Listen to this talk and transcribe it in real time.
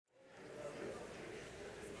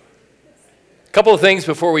A couple of things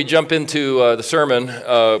before we jump into the sermon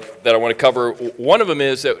that I want to cover. One of them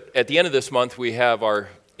is that at the end of this month, we have our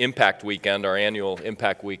Impact Weekend, our annual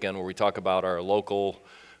Impact Weekend, where we talk about our local,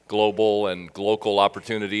 global, and glocal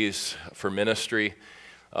opportunities for ministry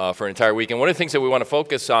for an entire weekend. One of the things that we want to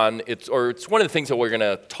focus on, it's one of the things that we're going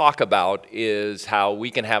to talk about, is how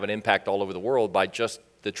we can have an impact all over the world by just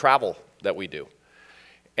the travel that we do.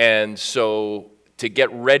 And so to get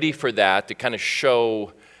ready for that, to kind of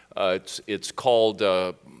show, it's called,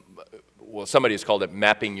 somebody has called it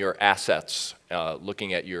mapping your assets,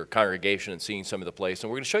 looking at your congregation and seeing some of the place.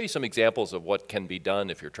 And we're going to show you some examples of what can be done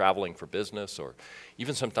if you're traveling for business or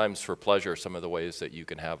even sometimes for pleasure, some of the ways that you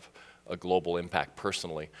can have a global impact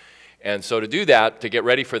personally. And so to do that, to get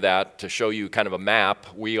ready for that, to show you kind of a map,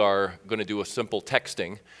 we are going to do a simple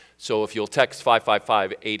texting. So if you'll text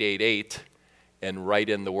 555-888 and write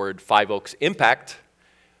in the word Five Oaks Impact,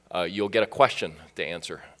 you'll get a question to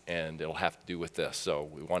answer, and it'll have to do with this. So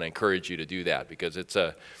we want to encourage you to do that because it's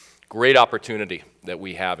a great opportunity that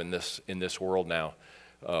we have in this world now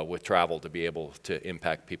with travel to be able to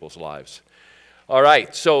impact people's lives. All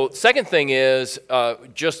right, so second thing is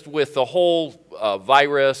just with the whole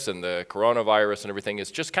virus and the coronavirus and everything,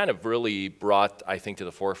 it's just kind of really brought, I think, to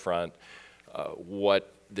the forefront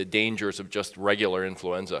what the dangers of just regular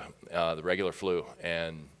influenza, the regular flu.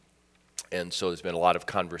 And so there's been a lot of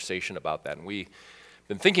conversation about that. And we've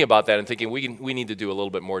been thinking about that and thinking we need to do a little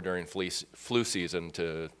bit more during flu season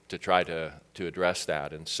to try to address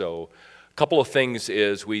that. And so a couple of things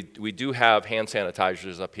is we do have hand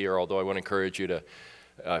sanitizers up here, although I want to encourage you to,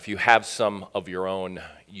 if you have some of your own,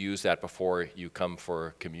 use that before you come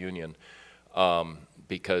for communion.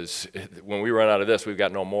 Because when we run out of this, we've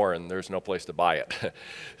got no more and there's no place to buy it.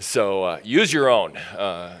 So use your own.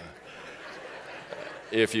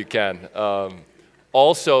 If you can.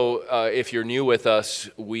 Also, if you're new with us,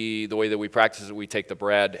 the way that we practice it, we take the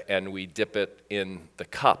bread and we dip it in the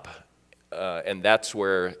cup. And that's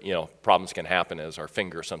where, problems can happen as our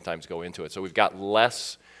fingers sometimes go into it. So we've got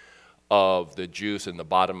less of the juice in the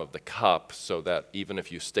bottom of the cup so that even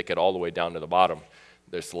if you stick it all the way down to the bottom,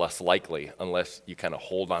 there's less likely unless you kind of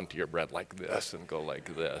hold onto your bread like this and go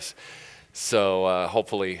like this. So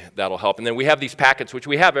hopefully that'll help. And then we have these packets, which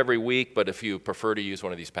we have every week, but if you prefer to use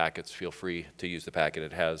one of these packets, feel free to use the packet.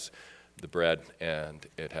 It has the bread and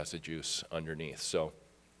it has the juice underneath. So,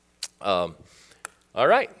 all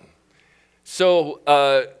right.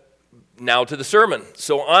 So now to the sermon.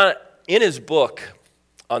 So in his book,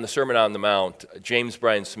 on the Sermon on the Mount, James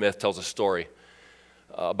Bryan Smith tells a story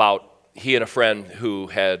about he and a friend who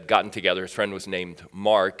had gotten together. His friend was named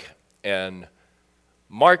Mark, and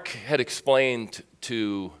Mark had explained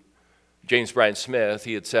to James Bryan Smith,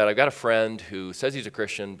 he had said, I've got a friend who says he's a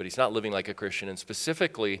Christian, but he's not living like a Christian. And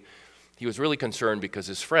specifically, he was really concerned because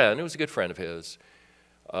his friend, who was a good friend of his,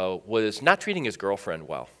 was not treating his girlfriend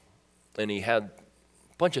well. And he had a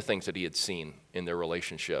bunch of things that he had seen in their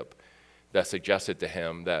relationship that suggested to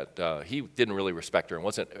him that he didn't really respect her and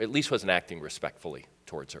wasn't acting respectfully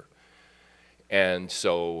towards her. And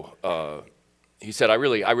so he said, I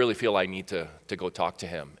really feel I need to go talk to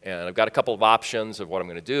him. And I've got a couple of options of what I'm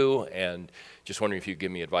going to do, and just wondering if you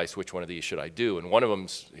give me advice, which one of these should I do? And one of them,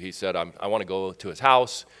 he said, I want to go to his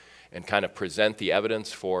house and kind of present the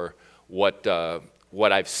evidence for what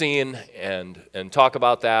I've seen and talk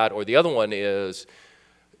about that. Or the other one is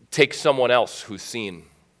take someone else who's seen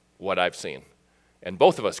what I've seen. And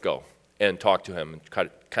both of us go and talk to him and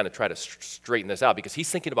kind of try to straighten this out because he's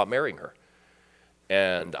thinking about marrying her.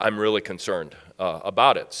 And I'm really concerned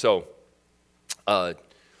about it. So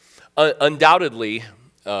undoubtedly,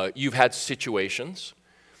 you've had situations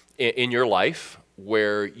in your life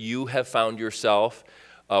where you have found yourself,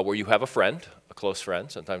 where you have a friend, a close friend,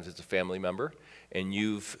 sometimes it's a family member, and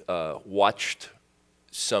you've watched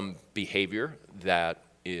some behavior that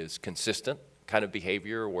is consistent kind of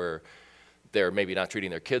behavior where they're maybe not treating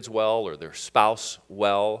their kids well or their spouse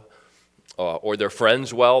well, or their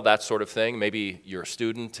friends well, that sort of thing. Maybe you're a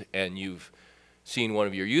student and you've seen one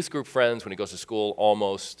of your youth group friends when he goes to school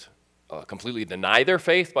almost completely deny their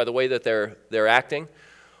faith by the way that they're acting.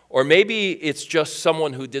 Or maybe it's just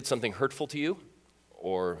someone who did something hurtful to you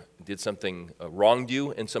or did something wronged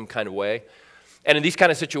you in some kind of way. And in these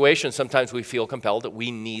kind of situations, sometimes we feel compelled that we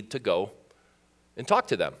need to go and talk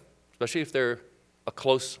to them, especially if they're a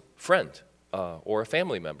close friend or a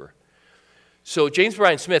family member. So James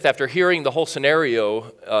Bryan Smith, after hearing the whole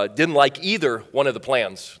scenario, didn't like either one of the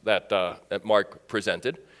plans that Mark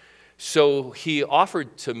presented. So he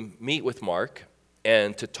offered to meet with Mark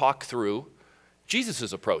and to talk through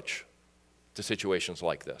Jesus' approach to situations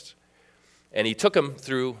like this. And he took him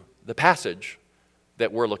through the passage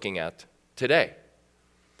that we're looking at today.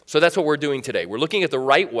 So that's what we're doing today. We're looking at the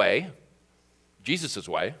right way, Jesus'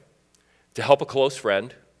 way, to help a close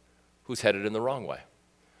friend who's headed in the wrong way.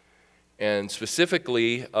 And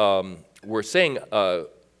specifically, we're saying a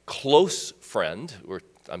close friend.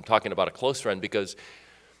 I'm talking about a close friend because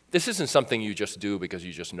this isn't something you just do because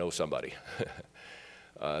you just know somebody.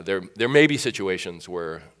 There may be situations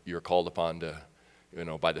where you're called upon to,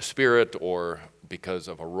 by the Spirit or because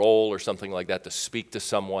of a role or something like that, to speak to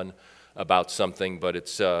someone about something, but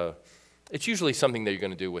it's usually something that you're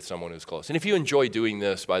going to do with someone who's close. And if you enjoy doing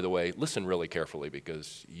this, by the way, listen really carefully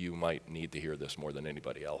because you might need to hear this more than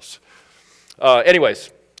anybody else.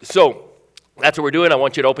 Anyways, so that's what we're doing. I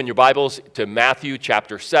want you to open your Bibles to Matthew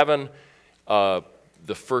chapter 7, the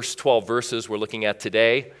first 12 verses we're looking at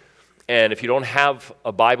today. And if you don't have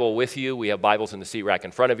a Bible with you, we have Bibles in the seat rack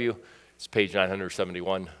in front of you. It's page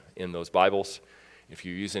 971 in those Bibles. If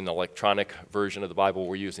you're using the electronic version of the Bible,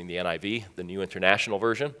 we're using the NIV, the New International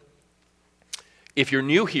Version. If you're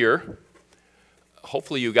new here,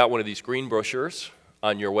 hopefully you got one of these green brochures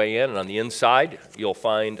on your way in, and on the inside, you'll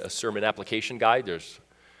find a sermon application guide. There's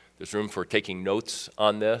room for taking notes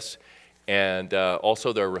on this, and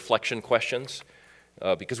also there are reflection questions,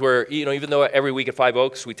 because we're, even though every week at Five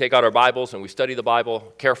Oaks we take out our Bibles and we study the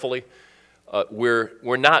Bible carefully,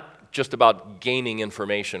 we're not just about gaining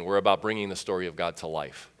information. We're about bringing the story of God to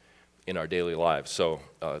life in our daily lives. So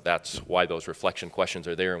that's why those reflection questions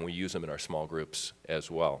are there, and we use them in our small groups as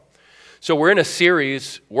well. So we're in a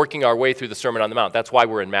series working our way through the Sermon on the Mount. That's why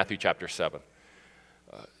we're in Matthew chapter 7.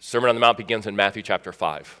 Sermon on the Mount begins in Matthew chapter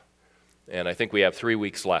 5. And I think we have 3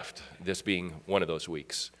 weeks left, this being one of those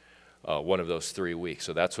weeks, one of those 3 weeks.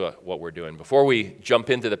 So that's what we're doing. Before we jump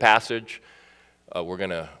into the passage, we're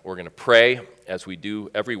gonna pray as we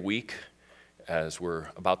do every week. As we're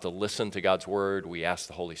about to listen to God's word, we ask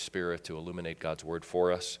the Holy Spirit to illuminate God's word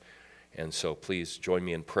for us. And so please join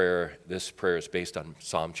me in prayer. This prayer is based on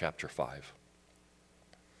Psalm chapter 5.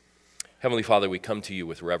 Heavenly Father, we come to you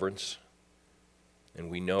with reverence, and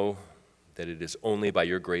we know that it is only by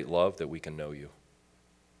your great love that we can know you.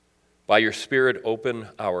 By your Spirit, open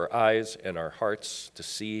our eyes and our hearts to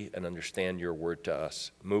see and understand your word to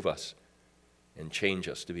us. Move us and change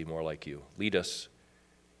us to be more like you. Lead us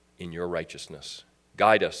in your righteousness.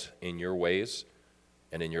 Guide us in your ways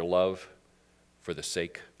and in your love for the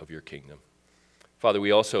sake of your kingdom. Father,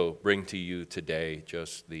 we also bring to you today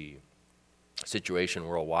just the situation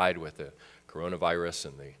worldwide with the coronavirus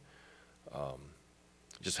and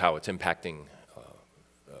just how it's impacting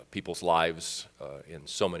people's lives in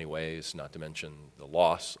so many ways, not to mention the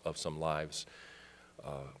loss of some lives,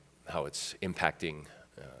 how it's impacting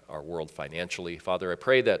our world financially. Father, I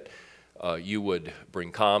pray that you would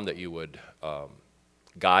bring calm, that you would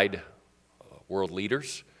guide world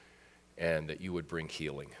leaders, and that you would bring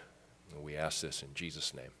healing. And we ask this in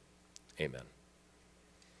Jesus' name. Amen.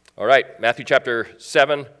 All right, Matthew chapter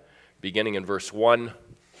 7, beginning in verse 1.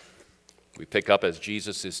 We pick up as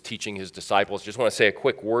Jesus is teaching his disciples. Just want to say a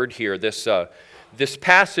quick word here. This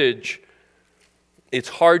passage, it's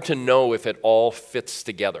hard to know if it all fits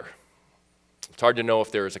together. It's hard to know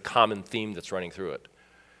if there is a common theme that's running through it.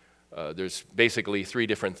 There's basically 3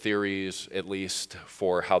 different theories, at least,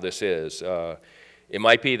 for how this is. It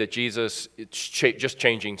might be that Jesus, just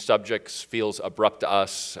changing subjects, feels abrupt to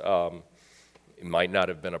us. It might not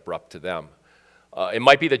have been abrupt to them. It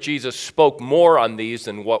might be that Jesus spoke more on these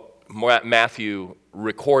than what Matthew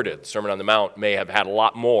recorded. Sermon on the Mount may have had a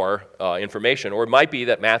lot more information, or it might be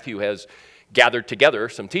that Matthew has gathered together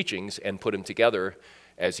some teachings and put them together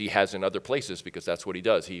as he has in other places, because that's what he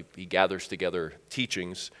does. He gathers together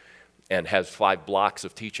teachings and has 5 blocks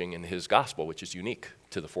of teaching in his gospel, which is unique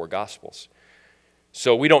to the 4 gospels.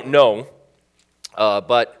 So we don't know,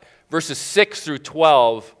 but verses 6 through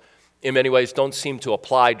 12 in many ways don't seem to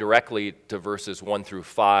apply directly to verses 1 through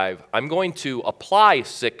 5. I'm going to apply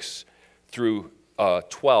 6 through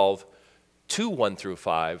 12 to 1 through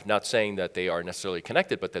 5, not saying that they are necessarily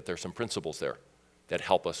connected, but that there's some principles there that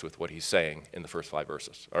help us with what he's saying in the first 5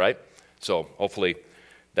 verses, all right? So hopefully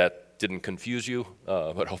that didn't confuse you,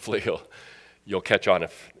 but hopefully you'll catch on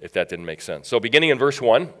if that didn't make sense. So beginning in verse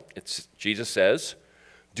 1, Jesus says,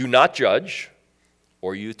 "Do not judge,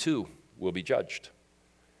 or you too will be judged.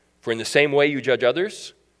 For in the same way you judge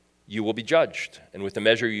others, you will be judged. And with the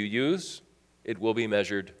measure you use, it will be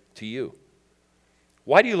measured to you.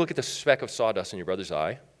 Why do you look at the speck of sawdust in your brother's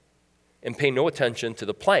eye and pay no attention to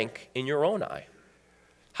the plank in your own eye?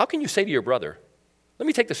 How can you say to your brother, 'Let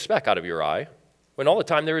me take the speck out of your eye,' when all the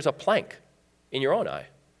time there is a plank in your own eye?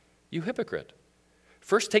 You hypocrite.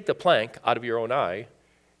 First take the plank out of your own eye,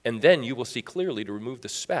 and then you will see clearly to remove the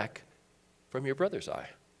speck from your brother's eye.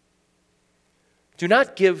 Do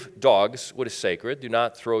not give dogs what is sacred. Do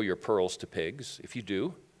not throw your pearls to pigs. If you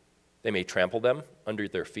do, they may trample them under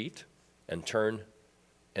their feet and turn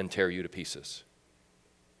and tear you to pieces.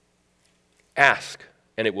 Ask,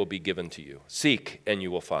 and it will be given to you. Seek, and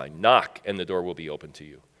you will find. Knock, and the door will be opened to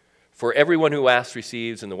you. For everyone who asks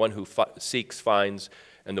receives, and the one who seeks finds,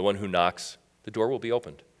 and the one who knocks, the door will be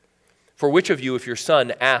opened. For which of you, if your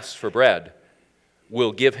son asks for bread,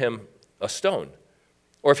 will give him a stone?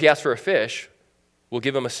 Or if he asks for a fish, will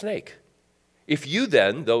give him a snake? If you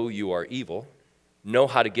then, though you are evil, know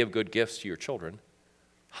how to give good gifts to your children,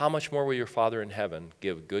 how much more will your Father in heaven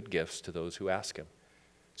give good gifts to those who ask him?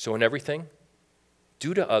 So in everything,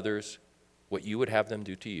 do to others what you would have them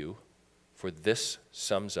do to you, for this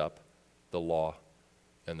sums up the law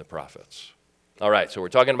and the prophets. All right, so we're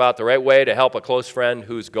talking about the right way to help a close friend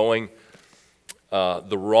who's going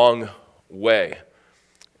the wrong way.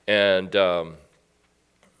 And the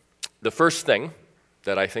first thing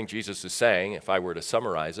that I think Jesus is saying, if I were to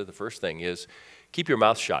summarize it, the first thing is keep your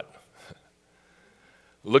mouth shut.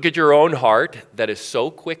 Look at your own heart that is so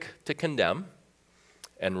quick to condemn,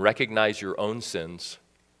 and recognize your own sins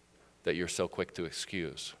that you're so quick to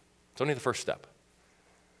excuse. It's only the first step.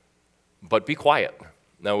 But be quiet.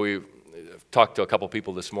 Now, we talked to a couple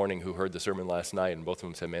people this morning who heard the sermon last night, and both of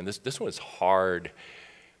them said, man, this one is hard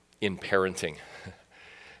in parenting.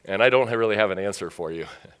 And I don't really have an answer for you.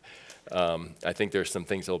 I think there's some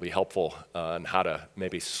things that will be helpful on how to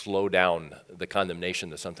maybe slow down the condemnation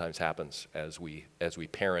that sometimes happens as we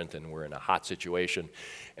parent and we're in a hot situation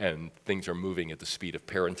and things are moving at the speed of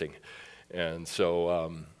parenting. And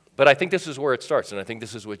so, but I think this is where it starts, and I think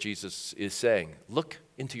this is what Jesus is saying. Look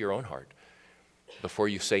into your own heart before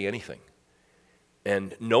you say anything.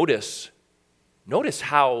 And notice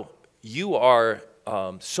how you are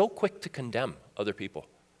so quick to condemn other people.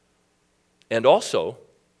 And also,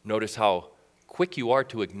 notice how quick you are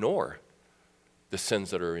to ignore the sins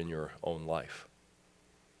that are in your own life.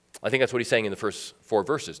 I think that's what he's saying in the first 4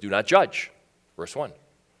 verses. Do not judge, verse 1,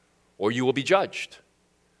 or you will be judged.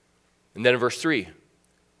 And then in verse 3,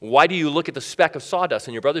 why do you look at the speck of sawdust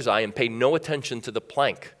in your brother's eye and pay no attention to the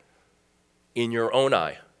plank in your own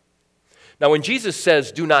eye? Now, when Jesus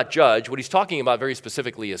says do not judge, what he's talking about very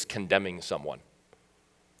specifically is condemning someone.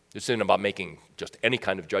 This isn't about making just any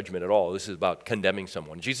kind of judgment at all. This is about condemning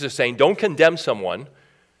someone. Jesus is saying, don't condemn someone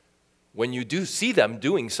when you do see them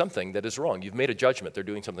doing something that is wrong. You've made a judgment, they're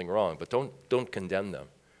doing something wrong, but don't condemn them.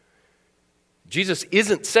 Jesus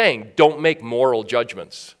isn't saying, don't make moral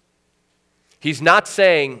judgments. He's not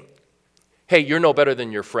saying, hey, you're no better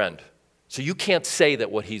than your friend, so you can't say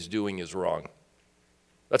that what he's doing is wrong.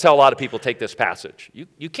 That's how a lot of people take this passage.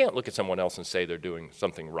 You can't look at someone else and say they're doing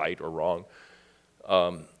something right or wrong.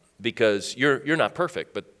 Because you're not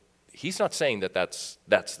perfect, but he's not saying that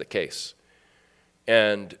that's the case.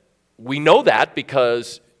 And we know that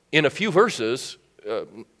because in a few verses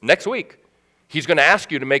next week, he's going to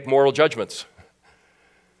ask you to make moral judgments.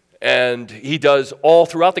 And he does all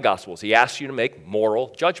throughout the Gospels. He asks you to make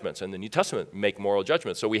moral judgments, and the New Testament make moral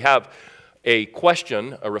judgments. So we have a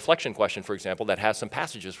reflection question, for example, that has some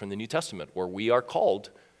passages from the New Testament where we are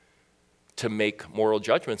called to make moral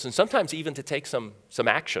judgments, and sometimes even to take some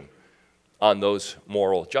action on those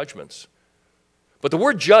moral judgments. But the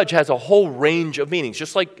word judge has a whole range of meanings.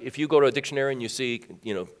 Just like if you go to a dictionary and you see,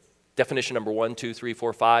 definition number 1, 2, 3,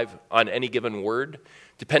 4, 5 on any given word,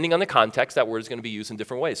 depending on the context, that word is going to be used in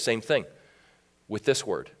different ways. Same thing with this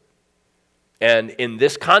word. And in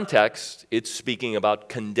this context, it's speaking about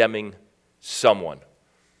condemning someone.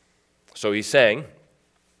 So he's saying,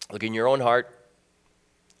 look in your own heart,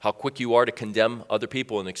 how quick you are to condemn other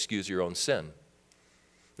people and excuse your own sin.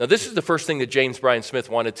 Now, this is the first thing that James Bryan Smith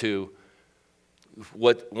wanted to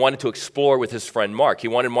explore with his friend Mark. He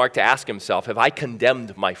wanted Mark to ask himself, have I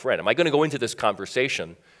condemned my friend? Am I going to go into this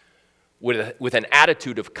conversation with an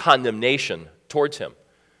attitude of condemnation towards him?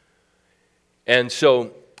 And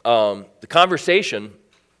so the conversation,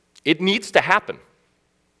 it needs to happen.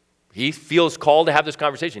 He feels called to have this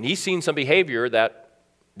conversation. He's seen some behavior that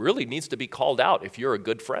really needs to be called out if you're a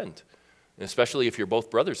good friend, and especially if you're both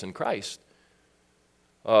brothers in Christ.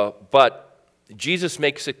 But Jesus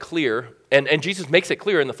makes it clear, and Jesus makes it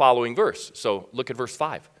clear in the following verse. So look at verse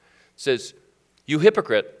 5. It says, you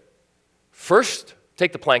hypocrite, first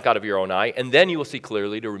take the plank out of your own eye, and then you will see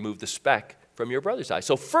clearly to remove the speck from your brother's eye.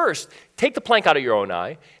 So first, take the plank out of your own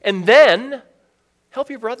eye, and then help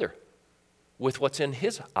your brother with what's in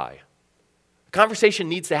his eye. Conversation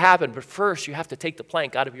needs to happen, but first you have to take the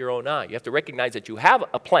plank out of your own eye. You have to recognize that you have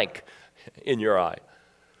a plank in your eye.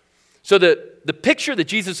 So the picture that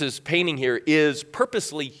Jesus is painting here is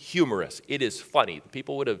purposely humorous. It is funny.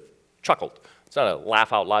 People would have chuckled. It's not a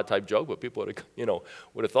laugh out loud type joke, but people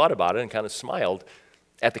would have thought about it and kind of smiled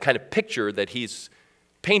at the kind of picture that he's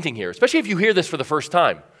painting here, especially if you hear this for the first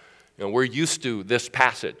time. We're used to this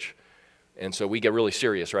passage, and so we get really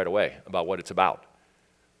serious right away about what it's about.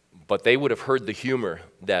 But they would have heard the humor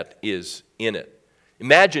that is in it.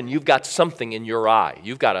 Imagine you've got something in your eye.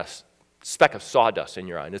 You've got a speck of sawdust in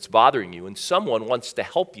your eye, and it's bothering you, and someone wants to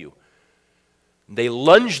help you. They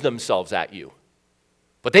lunge themselves at you,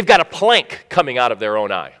 but they've got a plank coming out of their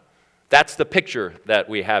own eye. That's the picture that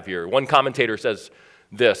we have here. One commentator says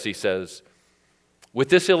this. He says, with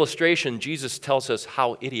this illustration, Jesus tells us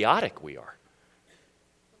how idiotic we are,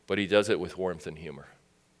 but he does it with warmth and humor.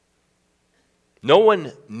 No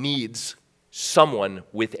one needs someone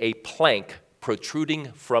with a plank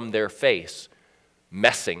protruding from their face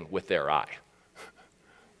messing with their eye.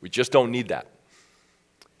 We just don't need that.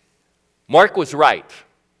 Mark was right,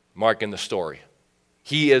 Mark in the story.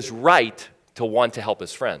 He is right to want to help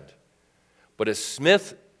his friend. But as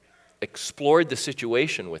Smith explored the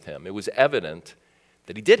situation with him, it was evident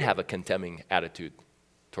that he did have a condemning attitude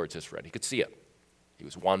towards his friend. He could see it. He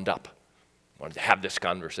was wound up, wanted to have this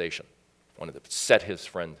conversation, wanted to set his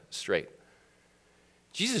friend straight.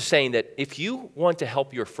 Jesus is saying that if you want to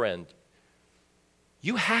help your friend,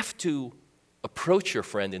 you have to approach your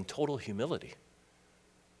friend in total humility.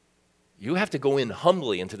 You have to go in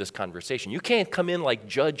humbly into this conversation. You can't come in like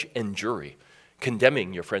judge and jury,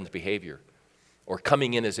 condemning your friend's behavior, or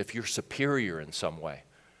coming in as if you're superior in some way,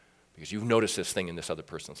 because you've noticed this thing in this other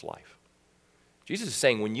person's life. Jesus is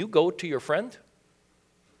saying when you go to your friend,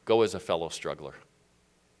 go as a fellow struggler.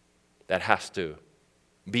 That has to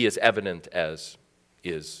be as evident as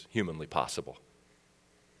is humanly possible.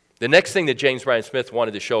 The next thing that James Bryan Smith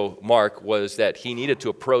wanted to show Mark was that he needed to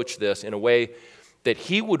approach this in a way that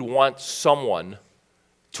he would want someone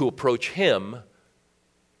to approach him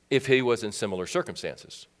if he was in similar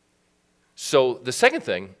circumstances. So the second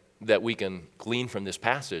thing that we can glean from this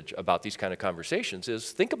passage about these kind of conversations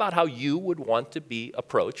is think about how you would want to be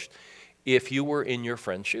approached if you were in your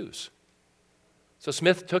friend's shoes. So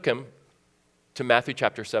Smith took him to Matthew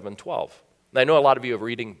chapter 7:12. And I know a lot of you are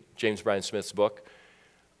reading James Bryan Smith's book.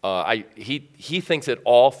 He thinks it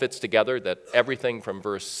all fits together, that everything from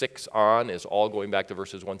verse 6 on is all going back to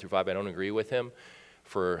verses 1 through 5. I don't agree with him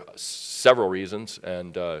for several reasons,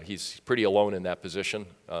 and he's pretty alone in that position.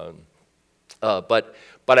 But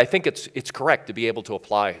I think it's correct to be able to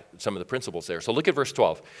apply some of the principles there. So look at verse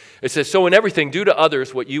 12. It says, so in everything, do to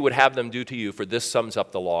others what you would have them do to you, for this sums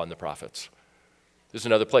up the law and the prophets. There's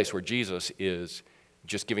another place where Jesus is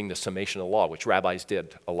just giving the summation of the law, which rabbis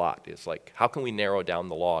did a lot. It's like, how can we narrow down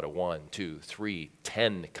the law to 1, 2, 3,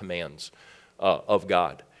 10 commands of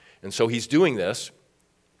God? And so he's doing this,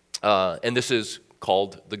 and this is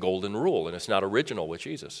called the Golden Rule, and it's not original with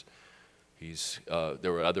Jesus.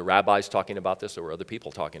 There were other rabbis talking about this. There were other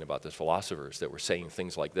people talking about this, philosophers that were saying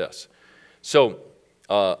things like this. So,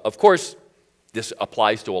 of course, this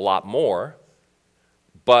applies to a lot more,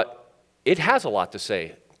 but it has a lot to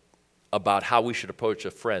say about how we should approach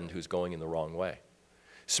a friend who's going in the wrong way.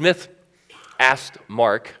 Smith asked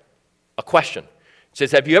Mark a question. He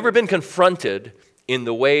says, have you ever been confronted in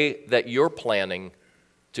the way that you're planning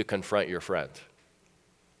to confront your friend?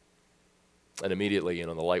 And immediately,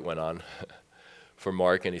 the light went on for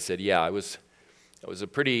Mark, and he said, yeah, I was a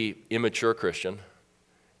pretty immature Christian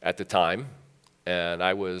at the time, and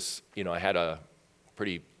I had a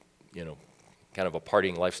pretty, kind of a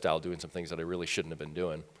partying lifestyle, doing some things that I really shouldn't have been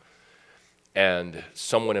doing. And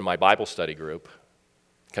someone in my Bible study group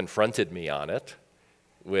confronted me on it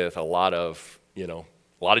with a lot of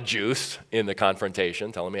juice in the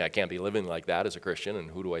confrontation, telling me I can't be living like that as a Christian,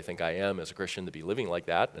 and who do I think I am as a Christian to be living like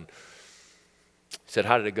that? And he said,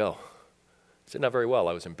 how did it go? I said, not very well.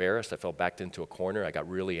 I was embarrassed. I fell back into a corner. I got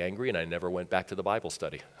really angry, and I never went back to the Bible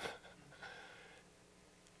study.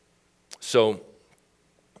 So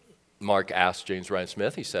Mark asked James Bryan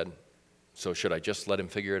Smith, he said, so should I just let him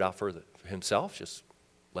figure it out for himself? Just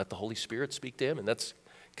let the Holy Spirit speak to him? And that's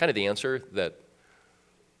kind of the answer that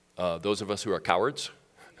those of us who are cowards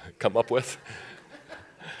come up with.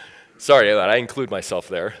 Sorry, I include myself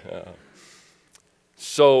there.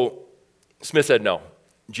 So Smith said no.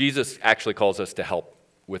 Jesus actually calls us to help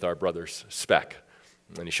with our brother's speck.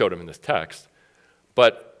 And he showed him in this text.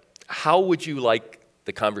 But how would you like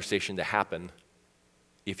the conversation to happen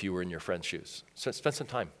if you were in your friend's shoes? So spend some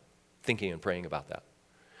time thinking and praying about that.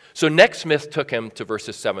 So next, Smith took him to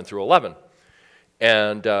verses 7 through 11,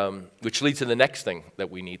 and which leads to the next thing that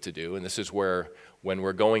we need to do. And this is where, when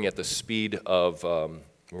we're going at the speed of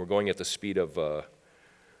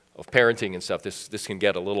parenting and stuff, this can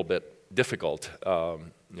get a little bit difficult.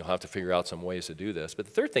 You'll have to figure out some ways to do this. But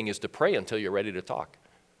the third thing is to pray until you're ready to talk.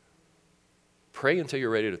 Pray until you're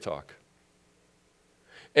ready to talk.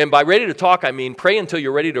 And by ready to talk, I mean pray until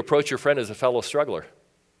you're ready to approach your friend as a fellow struggler.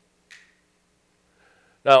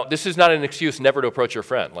 Now, this is not an excuse never to approach your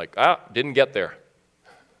friend. Like, didn't get there.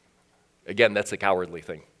 Again, that's a cowardly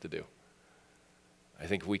thing to do. I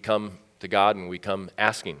think we come to God and we come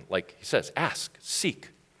asking, like he says, ask, seek,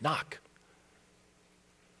 knock.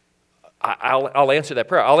 I'll answer that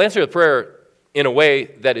prayer. I'll answer the prayer in a way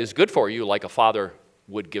that is good for you, like a father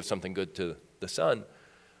would give something good to the son.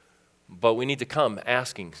 But we need to come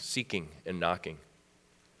asking, seeking, and knocking.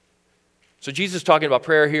 So Jesus is talking about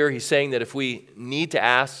prayer here. He's saying that if we need to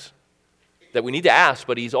ask, that we need to ask,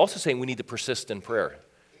 but he's also saying we need to persist in prayer.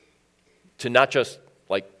 To not just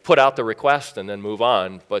like put out the request and then move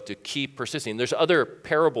on, but to keep persisting. There's other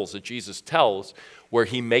parables that Jesus tells where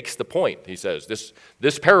he makes the point. He says,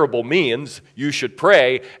 this parable means you should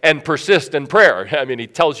pray and persist in prayer. I mean, he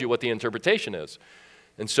tells you what the interpretation is.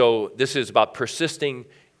 And so this is about persisting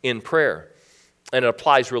in prayer. And it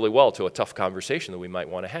applies really well to a tough conversation that we might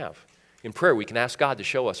want to have. In prayer, we can ask God to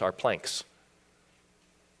show us our planks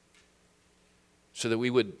so that we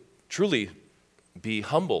would truly be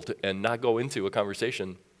humbled and not go into a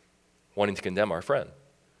conversation wanting to condemn our friend.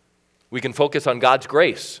 We can focus on God's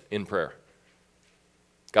grace in prayer.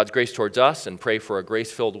 God's grace towards us, and pray for a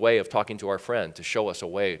grace-filled way of talking to our friend, to show us a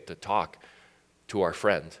way to talk to our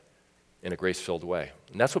friend in a grace-filled way.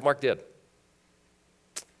 And that's what Mark did.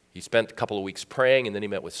 He spent a couple of weeks praying, and then he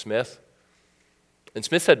met with Smith. And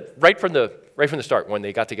Smith said right from the start, when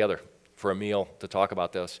they got together for a meal to talk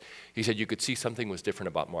about this, he said you could see something was different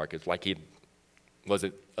about Mark. It's like he was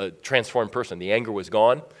a transformed person. The anger was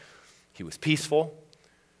gone. He was peaceful.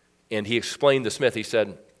 And he explained to Smith, he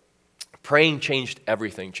said, praying changed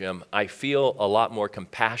everything, Jim. I feel a lot more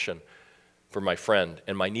compassion for my friend,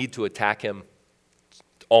 and my need to attack him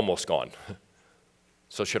almost gone.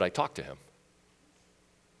 So should I talk to him?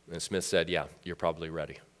 And Smith said, yeah, you're probably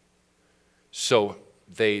ready. So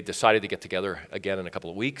they decided to get together again in a couple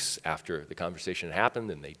of weeks after the conversation had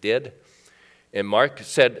happened, and they did. And Mark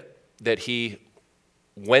said that he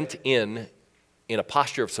went in a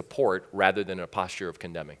posture of support rather than a posture of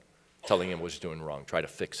condemning, telling him what he was doing wrong, try to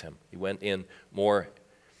fix him. He went in more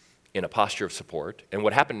in a posture of support. And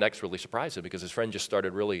what happened next really surprised him, because his friend just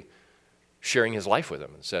started really sharing his life with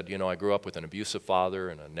him and said, I grew up with an abusive father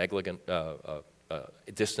and a negligent,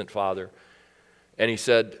 distant father. And he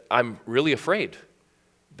said, I'm really afraid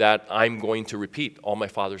that I'm going to repeat all my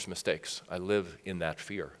father's mistakes. I live in that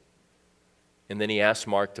fear. And then he asked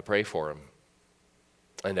Mark to pray for him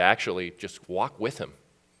and to actually just walk with him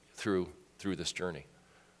through this journey.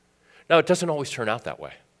 Now, it doesn't always turn out that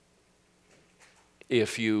way.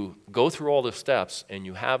 If you go through all the steps and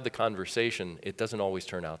you have the conversation, it doesn't always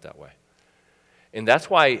turn out that way. And that's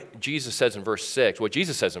why Jesus says in verse 6, what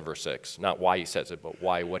Jesus says in verse 6, not why he says it, but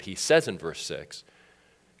why what he says in verse 6,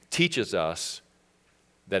 teaches us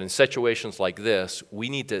that in situations like this, we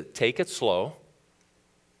need to take it slow,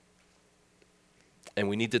 and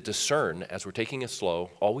we need to discern, as we're taking it slow,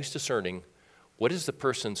 always discerning, what is the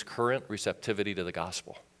person's current receptivity to the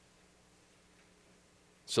gospel?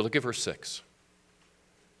 So look at verse 6.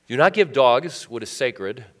 Do not give dogs what is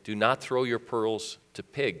sacred. Do not throw your pearls to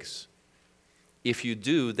pigs. If you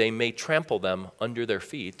do, they may trample them under their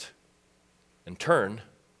feet and turn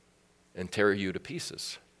and tear you to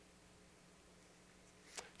pieces.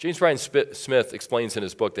 James Bryan Smith explains in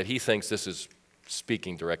his book that he thinks this is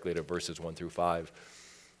speaking directly to verses 1 through 5.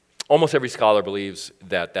 Almost every scholar believes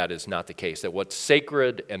that that is not the case, that what's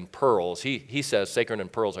sacred and pearls, he says sacred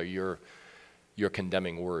and pearls are your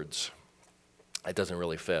condemning words. It doesn't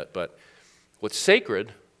really fit, but what's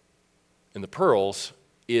sacred in the pearls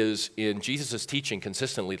is in Jesus' teaching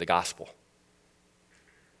consistently the gospel.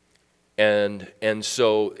 And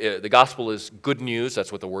so the gospel is good news,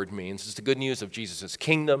 that's what the word means. It's the good news of Jesus'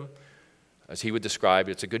 kingdom, as he would describe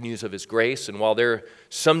it. It's the good news of his grace. And while there's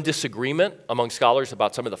some disagreement among scholars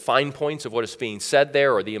about some of the fine points of what is being said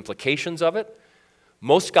there or the implications of it,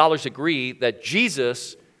 most scholars agree that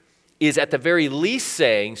Jesus is at the very least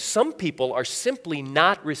saying some people are simply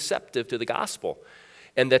not receptive to the gospel,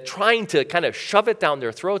 and that trying to kind of shove it down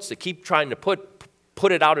their throats, to keep trying to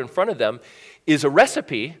put it out in front of them, is a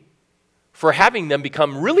recipe for having them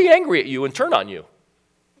become really angry at you and turn on you.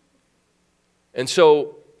 And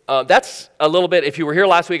so that's a little bit, if you were here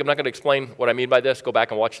last week, I'm not going to explain what I mean by this. Go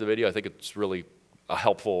back and watch the video. I think it's really a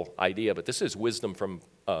helpful idea. But this is wisdom from,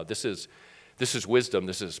 this is wisdom.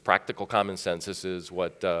 This is practical common sense. This is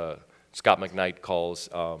what Scott McKnight calls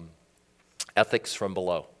ethics from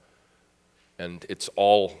below. And it's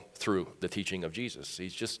all through the teaching of Jesus.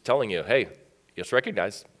 He's just telling you, hey, just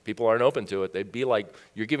recognize people aren't open to it. They'd be like,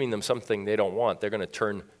 you're giving them something they don't want. They're going to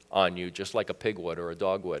turn on you just like a pig would or a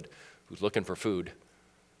dog would who's looking for food,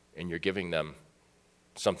 and you're giving them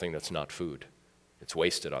something that's not food. It's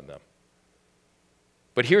wasted on them.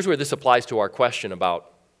 But here's where this applies to our question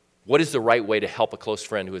about what is the right way to help a close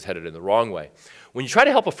friend who is headed in the wrong way. When you try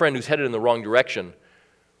to help a friend who's headed in the wrong direction,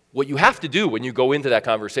 what you have to do when you go into that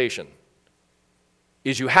conversation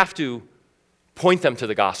is you have to point them to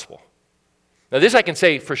the gospel. Now, this I can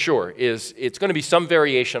say for sure is it's going to be some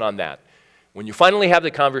variation on that. When you finally have the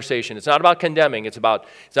conversation, it's not about condemning, it's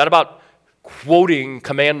not about quoting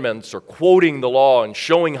commandments or quoting the law and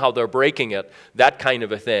showing how they're breaking it, that kind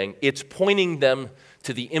of a thing. It's pointing them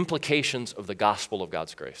to the implications of the gospel of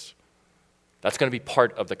God's grace. That's going to be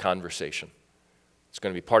part of the conversation. It's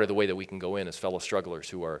going to be part of the way that we can go in as fellow strugglers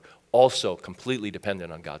who are also completely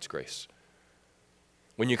dependent on God's grace.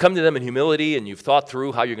 When you come to them in humility and you've thought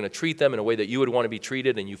through how you're going to treat them in a way that you would want to be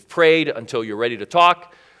treated, and you've prayed until you're ready to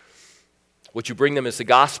talk, what you bring them is the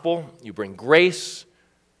gospel. You bring grace,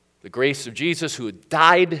 the grace of Jesus who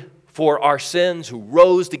died for our sins, who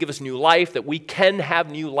rose to give us new life, that we can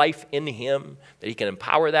have new life in him, that he can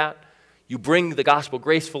empower that. You bring the gospel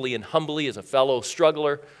gracefully and humbly as a fellow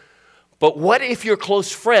struggler. But what if your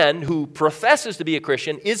close friend who professes to be a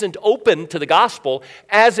Christian isn't open to the gospel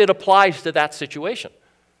as it applies to that situation?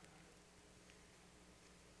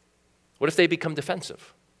 What if they become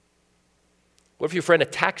defensive? What if your friend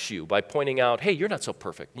attacks you by pointing out, hey, you're not so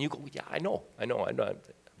perfect? And you go, yeah, I know. I'm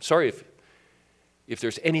sorry if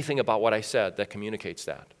there's anything about what I said that communicates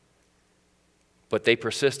that. But they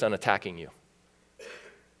persist on attacking you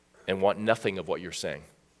and want nothing of what you're saying.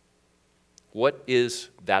 What is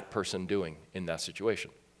that person doing in that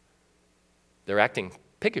situation? They're acting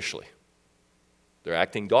piggishly. They're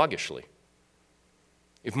acting doggishly.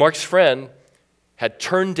 If Mark's friend had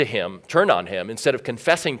turned on him, instead of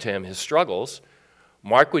confessing to him his struggles,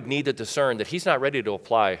 Mark would need to discern that he's not ready to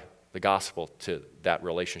apply the gospel to that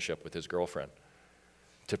relationship with his girlfriend.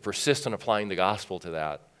 To persist on applying the gospel to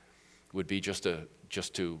that would be just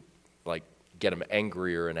to like get him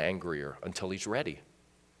angrier and angrier until he's ready.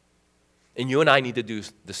 And you and I need to do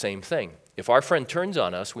the same thing. If our friend turns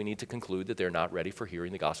on us, we need to conclude that they're not ready for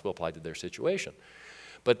hearing the gospel applied to their situation.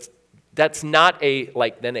 But that's not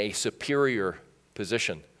then a superior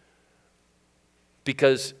position.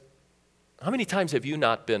 Because how many times have you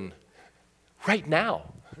not been, right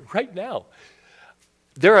now,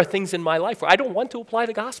 there are things in my life where I don't want to apply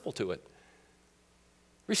the gospel to it.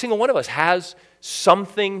 Every single one of us has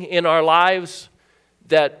something in our lives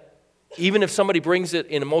that even if somebody brings it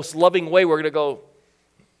in a most loving way, we're going to go,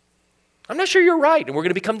 I'm not sure you're right. And we're going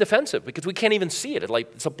to become defensive because we can't even see it.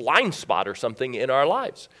 It's a blind spot or something in our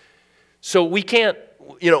lives. So we can't,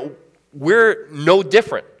 we're no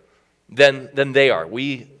different than they are.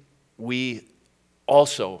 We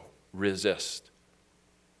also resist.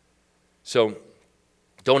 So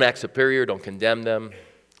don't act superior, don't condemn them.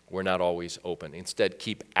 We're not always open. Instead,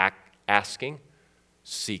 keep asking,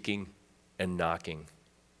 seeking, and knocking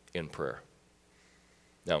in prayer.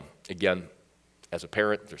 Now, again, as a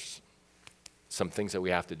parent, there's some things that we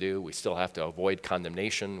have to do. We still have to avoid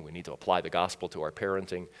condemnation. We need to apply the gospel to our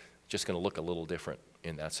parenting. It's just going to look a little different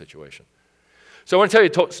in that situation. So I want to tell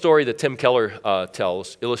you a story that Tim Keller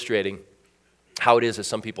tells, illustrating how it is that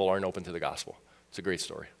some people aren't open to the gospel. It's a great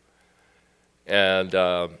story. And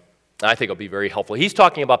I think it'll be very helpful. He's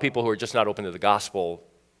talking about people who are just not open to the gospel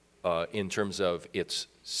in terms of its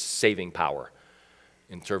saving power,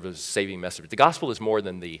 in terms of saving message. The gospel is more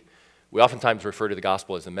than we oftentimes refer to the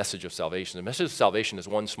gospel as the message of salvation. The message of salvation is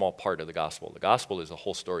one small part of the gospel. The gospel is the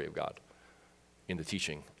whole story of God in the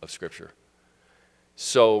teaching of Scripture.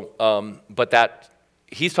 So,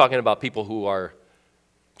 he's talking about people who are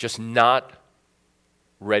just not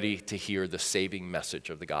ready to hear the saving message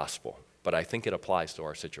of the gospel. But I think it applies to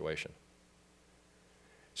our situation.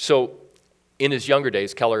 So, in his younger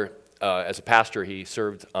days, Keller, as a pastor, he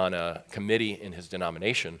served on a committee in his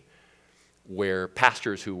denomination where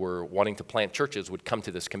pastors who were wanting to plant churches would come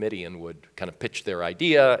to this committee and would kind of pitch their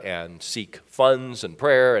idea and seek funds and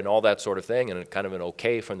prayer and all that sort of thing, and kind of an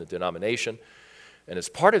okay from the denomination. And as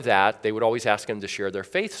part of that, they would always ask him to share their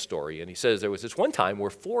faith story. And he says there was this one time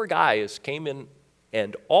where 4 guys came in,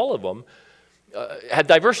 and all of them had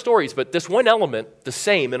diverse stories, but this one element, the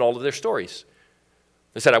same in all of their stories.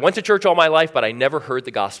 They said, I went to church all my life, but I never heard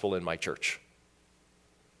the gospel in my church.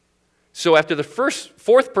 So after the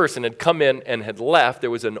fourth person had come in and had left, there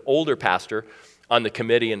was an older pastor on the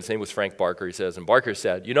committee, and his name was Frank Barker, he says. And Barker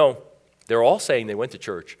said, they're all saying they went to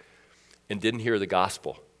church and didn't hear the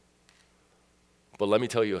gospel. but let me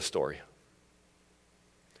tell you a story.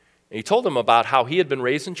 And he told them about how he had been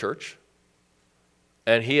raised in church,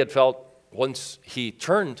 and he had felt, once he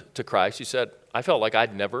turned to Christ, he said, I felt like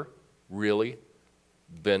I'd never really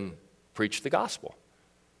been preached the gospel.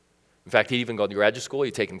 In fact, he'd even gone to graduate school,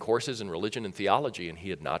 he'd taken courses in religion and theology, and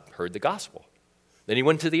he had not heard the gospel. Then he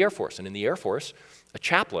went to the Air Force, and in the Air Force, a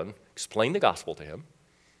chaplain explained the gospel to him,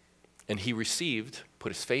 and he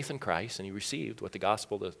put his faith in Christ, and he received what the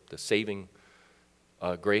gospel, the saving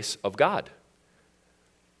grace of God.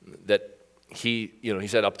 That he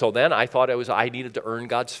said, up till then, I thought I needed to earn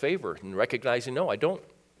God's favor, and recognizing, no, I don't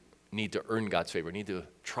need to earn God's favor. I need to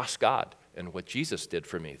trust God and what Jesus did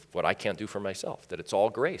for me, what I can't do for myself, that it's all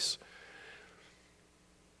grace.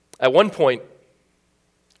 At one point,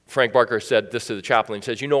 Frank Barker said this to the chaplain. He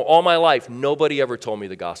says, all my life, nobody ever told me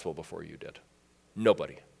the gospel before you did.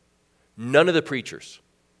 Nobody. None of the preachers,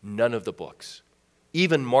 none of the books.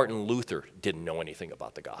 Even Martin Luther didn't know anything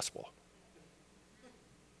about the gospel.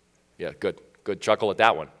 Yeah, good chuckle at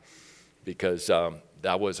that one, because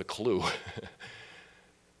that was a clue.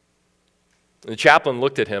 The chaplain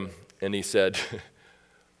looked at him and he said,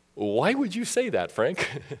 why would you say that, Frank?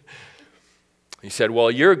 He said, well,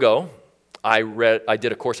 a year ago, I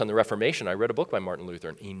did a course on the Reformation. I read a book by Martin Luther,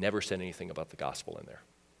 and he never said anything about the gospel in there.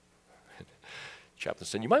 The chaplain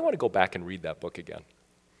said, you might want to go back and read that book again.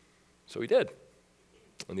 So he did.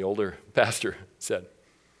 And the older pastor said,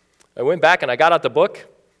 I went back and I got out the book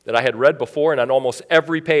that I had read before, and on almost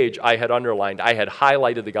every page I had underlined, I had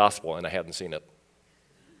highlighted the gospel, and I hadn't seen it.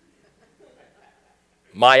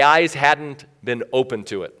 My eyes hadn't been open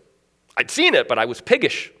to it. I'd seen it, but I was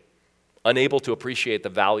piggish, unable to appreciate the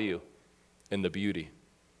value and the beauty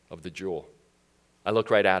of the jewel. I looked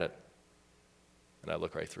right at it, and I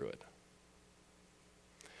looked right through it.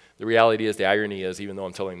 The reality is, the irony is, even though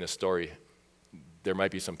I'm telling this story, there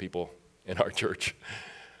might be some people in our church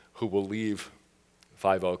who will leave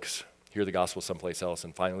Five Oaks, hear the gospel someplace else,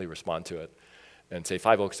 and finally respond to it and say,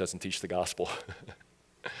 Five Oaks doesn't teach the gospel.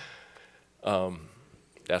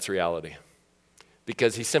 That's reality.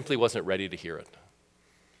 Because he simply wasn't ready to hear it.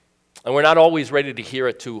 And we're not always ready to hear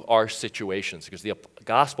it to our situations, because the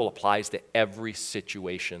gospel applies to every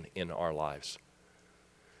situation in our lives.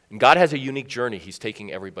 And God has a unique journey he's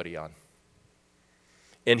taking everybody on.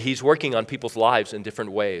 And he's working on people's lives in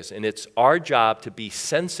different ways. And it's our job to be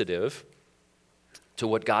sensitive to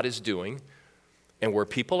what God is doing and where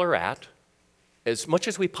people are at, as much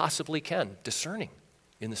as we possibly can, discerning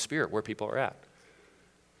in the Spirit where people are at.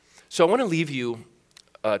 So I want to leave you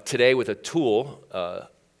today with a tool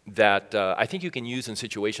that I think you can use in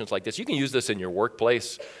situations like this. You can use this in your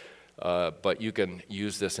workplace, but you can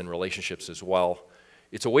use this in relationships as well.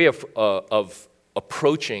 It's a way of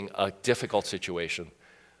approaching a difficult situation.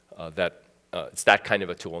 It's that kind of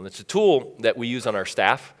a tool. And it's a tool that we use on our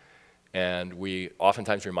staff, and we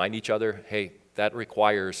oftentimes remind each other, hey, that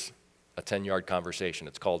requires a 10-yard conversation.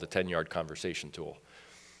 It's called a 10-yard conversation tool.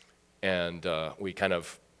 And we kind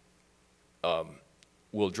of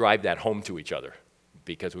will drive that home to each other,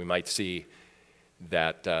 because we might see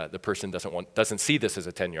that the person doesn't see this as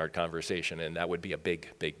a 10-yard conversation, and that would be a big,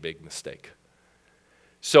 big, big mistake.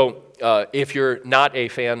 So if you're not a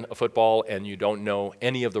fan of football and you don't know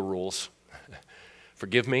any of the rules,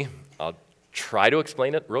 forgive me. I'll try to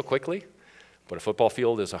explain it real quickly. But a football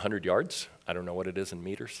field is 100 yards. I don't know what it is in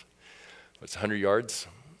meters. But it's 100 yards,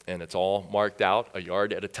 and it's all marked out a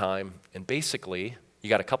yard at a time. And basically, you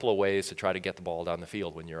got a couple of ways to try to get the ball down the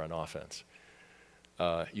field when you're on offense.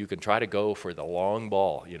 You can try to go for the long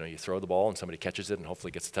ball. You throw the ball and somebody catches it and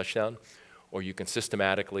hopefully gets a touchdown. Or you can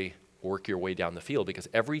systematically work your way down the field, because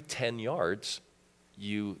every 10 yards,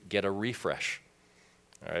 you get a refresh.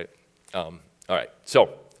 All right.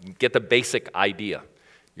 So get the basic idea.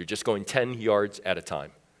 You're just going 10 yards at a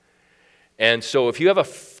time. And so if you have a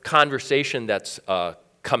conversation that's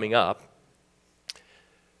coming up,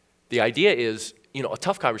 the idea is, a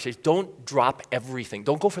tough conversation, don't drop everything.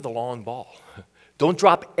 Don't go for the long ball. Don't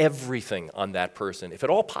drop everything on that person. If at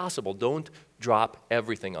all possible, don't drop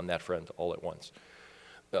everything on that friend all at once.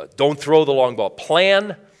 Don't throw the long ball.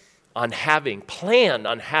 Plan on having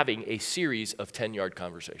a series of 10-yard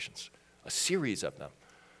conversations, a series of them.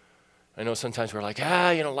 I know sometimes we're like,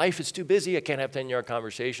 life is too busy. I can't have 10-yard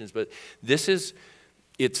conversations. But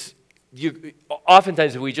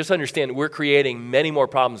oftentimes if we just understand we're creating many more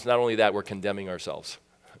problems, not only that, we're condemning ourselves.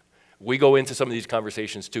 We go into some of these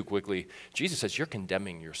conversations too quickly. Jesus says you're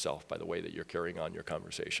condemning yourself by the way that you're carrying on your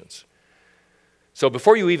conversations. So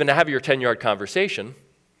before you even have your 10-yard conversation,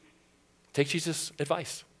 take Jesus'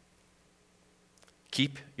 advice.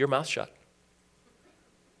 Keep your mouth shut.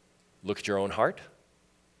 Look at your own heart.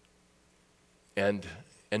 And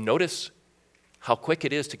notice how quick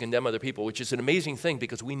it is to condemn other people, which is an amazing thing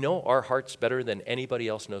because we know our hearts better than anybody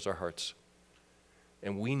else knows our hearts.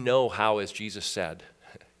 And we know how, as Jesus said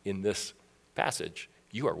in this passage,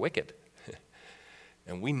 you are wicked.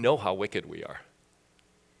 And we know how wicked we are,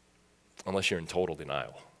 unless you're in total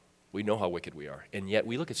denial. We know how wicked we are. And yet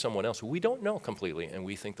we look at someone else who we don't know completely, and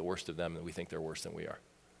we think the worst of them, and we think they're worse than we are.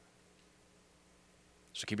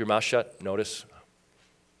 So keep your mouth shut. Notice,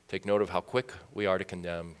 take note of how quick we are to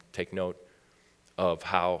condemn. Take note of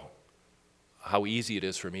how easy it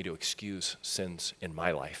is for me to excuse sins in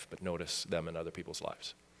my life, but notice them in other people's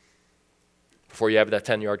lives. Before you have that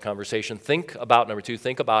 10-yard conversation, think about, number 2,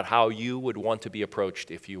 think about how you would want to be approached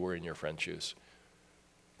if you were in your friend's shoes.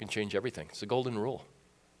 You can change everything. It's the golden rule.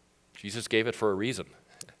 Jesus gave it for a reason.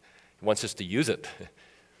 He wants us to use it.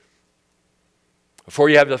 Before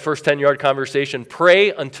you have the first 10-yard conversation,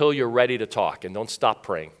 pray until you're ready to talk, and don't stop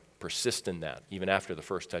praying. Persist in that, even after the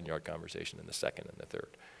first 10-yard conversation and the second and the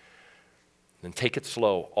third. Then take it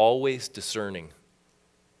slow, always discerning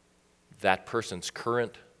that person's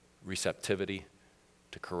current receptivity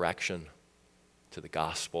to correction, to the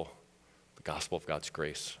gospel of God's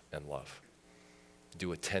grace and love.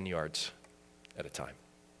 Do it 10 yards at a time.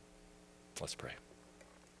 Let's pray.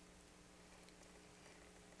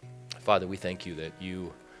 Father, we thank you that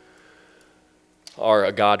you are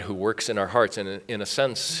a God who works in our hearts, and in a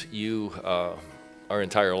sense, you, our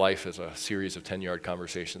entire life is a series of 10-yard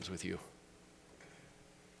conversations with you.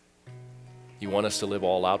 You want us to live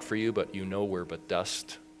all out for you, but you know we're but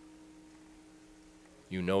dust.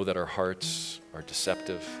 You know that our hearts are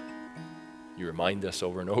deceptive. You remind us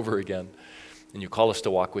over and over again, and you call us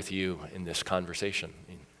to walk with you in this conversation.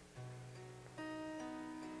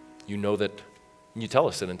 You know that, you tell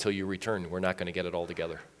us that until you return, we're not going to get it all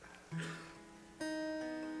together.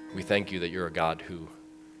 We thank you that you're a God who,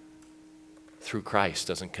 through Christ,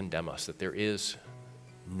 doesn't condemn us, that there is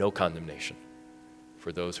no condemnation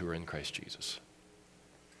for those who are in Christ Jesus.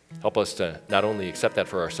 Help us to not only accept that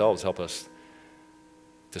for ourselves, help us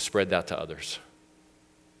to spread that to others,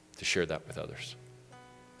 to share that with others.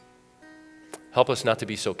 Help us not to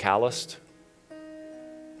be so calloused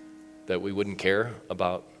that we wouldn't care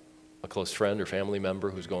about a close friend or family member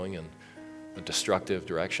who's going in a destructive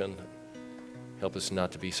direction. Help us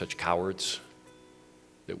not to be such cowards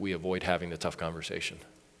that we avoid having the tough conversation.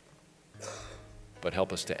 But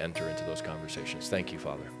help us to enter into those conversations. Thank you,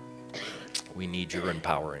 Father. We need your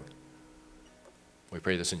empowering. We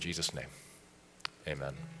pray this in Jesus' name.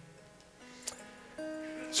 Amen.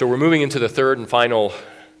 So we're moving into the third and final,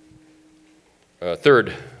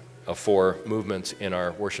 third of 4 movements in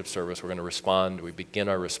our worship service. We're going to respond. We begin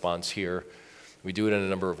our response here. We do it in a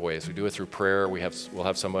number of ways. We do it through prayer. We'll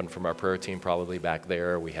have someone from our prayer team probably back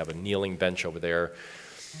there. We have a kneeling bench over there.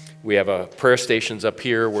 We have prayer stations up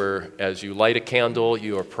here where as you light a candle,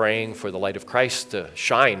 you are praying for the light of Christ to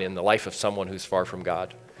shine in the life of someone who's far from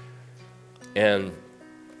God. And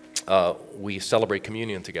we celebrate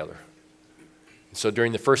communion together. So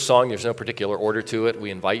during the first song, there's no particular order to it.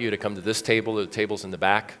 We invite you to come to this table. The table's in the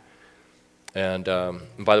back. And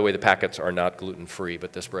by the way, the packets are not gluten-free,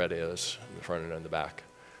 but this bread is in the front and in the back.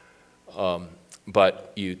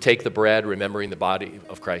 But you take the bread, remembering the body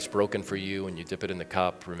of Christ broken for you, and you dip it in the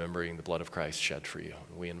cup, remembering the blood of Christ shed for you.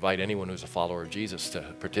 We invite anyone who's a follower of Jesus to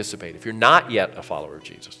participate. If you're not yet a follower of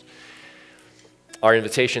Jesus, our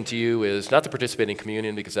invitation to you is not to participate in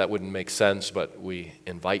communion because that wouldn't make sense, but we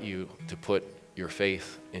invite you to put your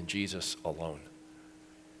faith in Jesus alone,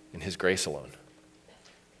 in his grace alone,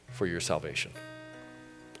 for your salvation.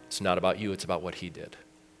 It's not about you, it's about what he did.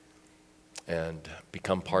 And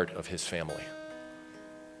become part of his family.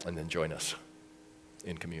 And then join us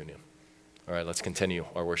in communion. All right, let's continue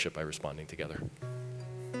our worship by responding together.